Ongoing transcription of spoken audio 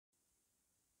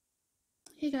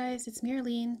Hey guys, it's me,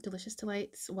 Arlene, Delicious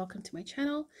Delights. Welcome to my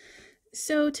channel.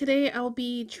 So today I'll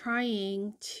be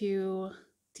trying to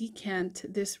decant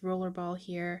this rollerball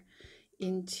here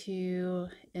into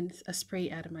a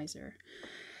spray atomizer.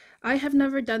 I have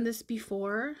never done this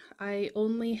before. I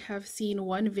only have seen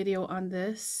one video on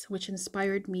this, which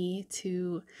inspired me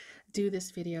to do this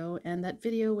video, and that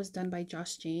video was done by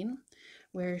Josh Jane,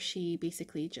 where she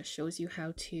basically just shows you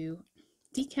how to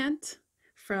decant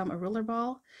from a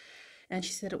rollerball. And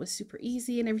she said it was super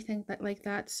easy and everything like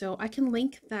that. So I can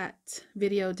link that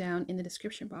video down in the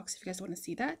description box if you guys want to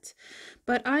see that.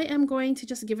 But I am going to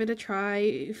just give it a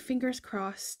try. Fingers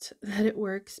crossed that it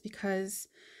works, because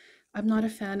I'm not a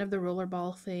fan of the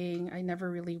rollerball thing. I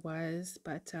never really was.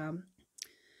 But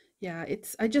yeah,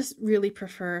 I just really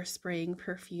prefer spraying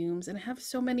perfumes. And I have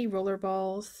so many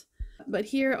rollerballs. But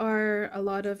here are a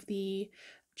lot of the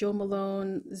Jo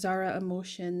Malone Zara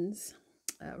Emotions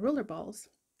rollerballs.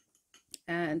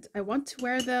 And I want to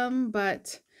wear them,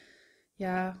 but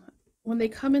yeah, when they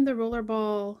come in the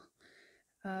rollerball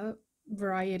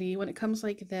variety, when it comes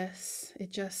like this,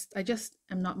 I just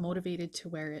am not motivated to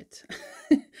wear it.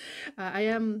 I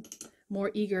am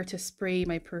more eager to spray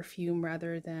my perfume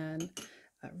rather than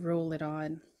roll it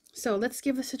on. So let's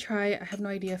give this a try. I have no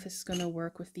idea if this is going to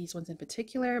work with these ones in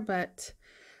particular, but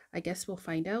I guess we'll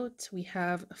find out. We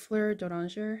have Fleur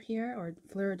d'Oranger here, or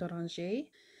Fleur d'Oranger.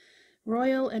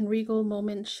 Royal and regal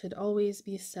moments should always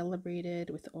be celebrated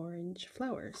with orange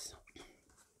flowers.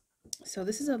 So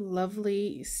this is a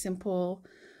lovely, simple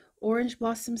orange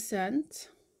blossom scent.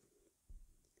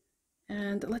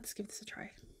 And let's give this a try.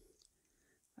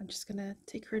 I'm just gonna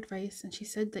take her advice, and she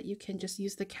said that you can just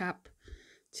use the cap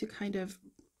to kind of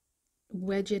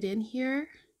wedge it in here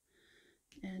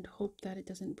and hope that it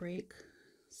doesn't break.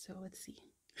 So let's see.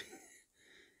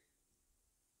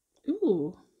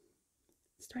 Ooh.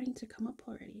 Starting to come up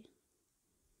already.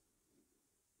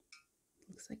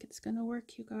 Looks like it's gonna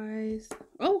work, you guys.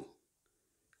 Oh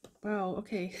wow,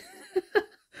 okay.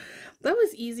 That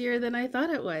was easier than I thought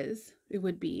it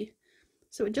would be.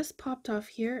 So it just popped off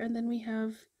here, and then we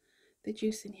have the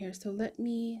juice in here. So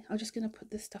I'm just gonna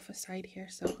put this stuff aside here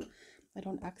so I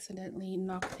don't accidentally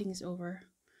knock things over.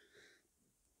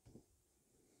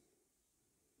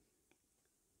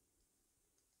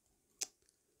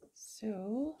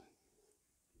 So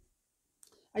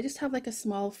I just have like a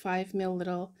small 5 ml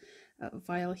little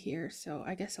vial here, so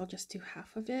I guess I'll just do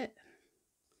half of it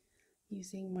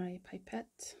using my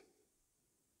pipette.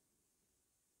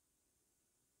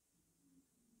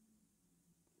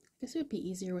 I guess it would be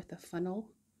easier with a funnel,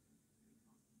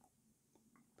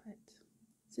 but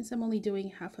since I'm only doing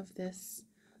half of this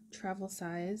travel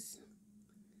size,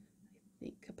 I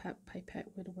think a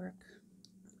pipette would work.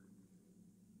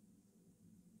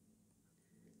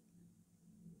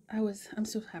 I'm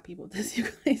so happy about this, you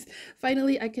guys.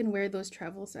 Finally, I can wear those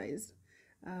travel size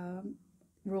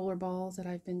roller balls that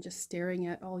I've been just staring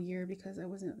at all year because I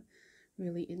wasn't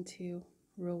really into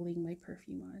rolling my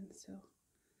perfume on. So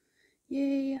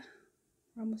yay,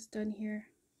 we're almost done here.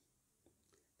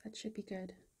 That should be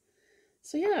good.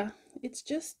 So yeah,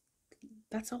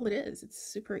 that's all it is.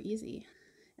 It's super easy.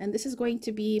 And this is going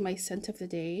to be my scent of the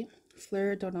day,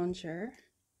 Fleur d'Oranger.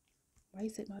 Why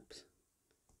is it not?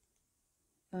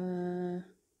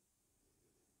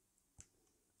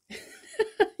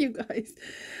 You guys,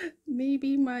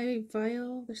 maybe my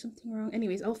vial, there's something wrong.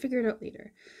 Anyways, I'll figure it out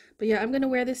later. But yeah, I'm gonna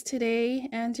wear this today,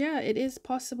 and yeah, it is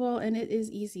possible and it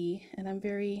is easy, and I'm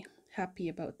very happy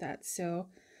about that. So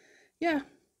yeah,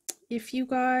 if you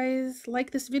guys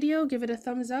like this video, give it a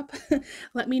thumbs up.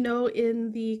 Let me know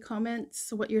in the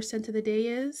comments what your scent of the day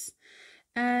is.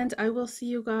 And I will see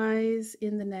you guys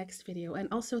in the next video. And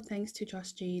also thanks to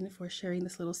Josh Jane for sharing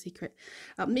this little secret.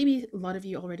 Maybe a lot of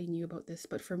you already knew about this,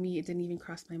 but for me, it didn't even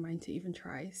cross my mind to even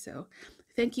try. So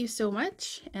thank you so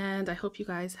much. And I hope you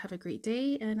guys have a great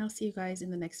day, and I'll see you guys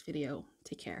in the next video.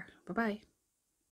 Take care. Bye-bye.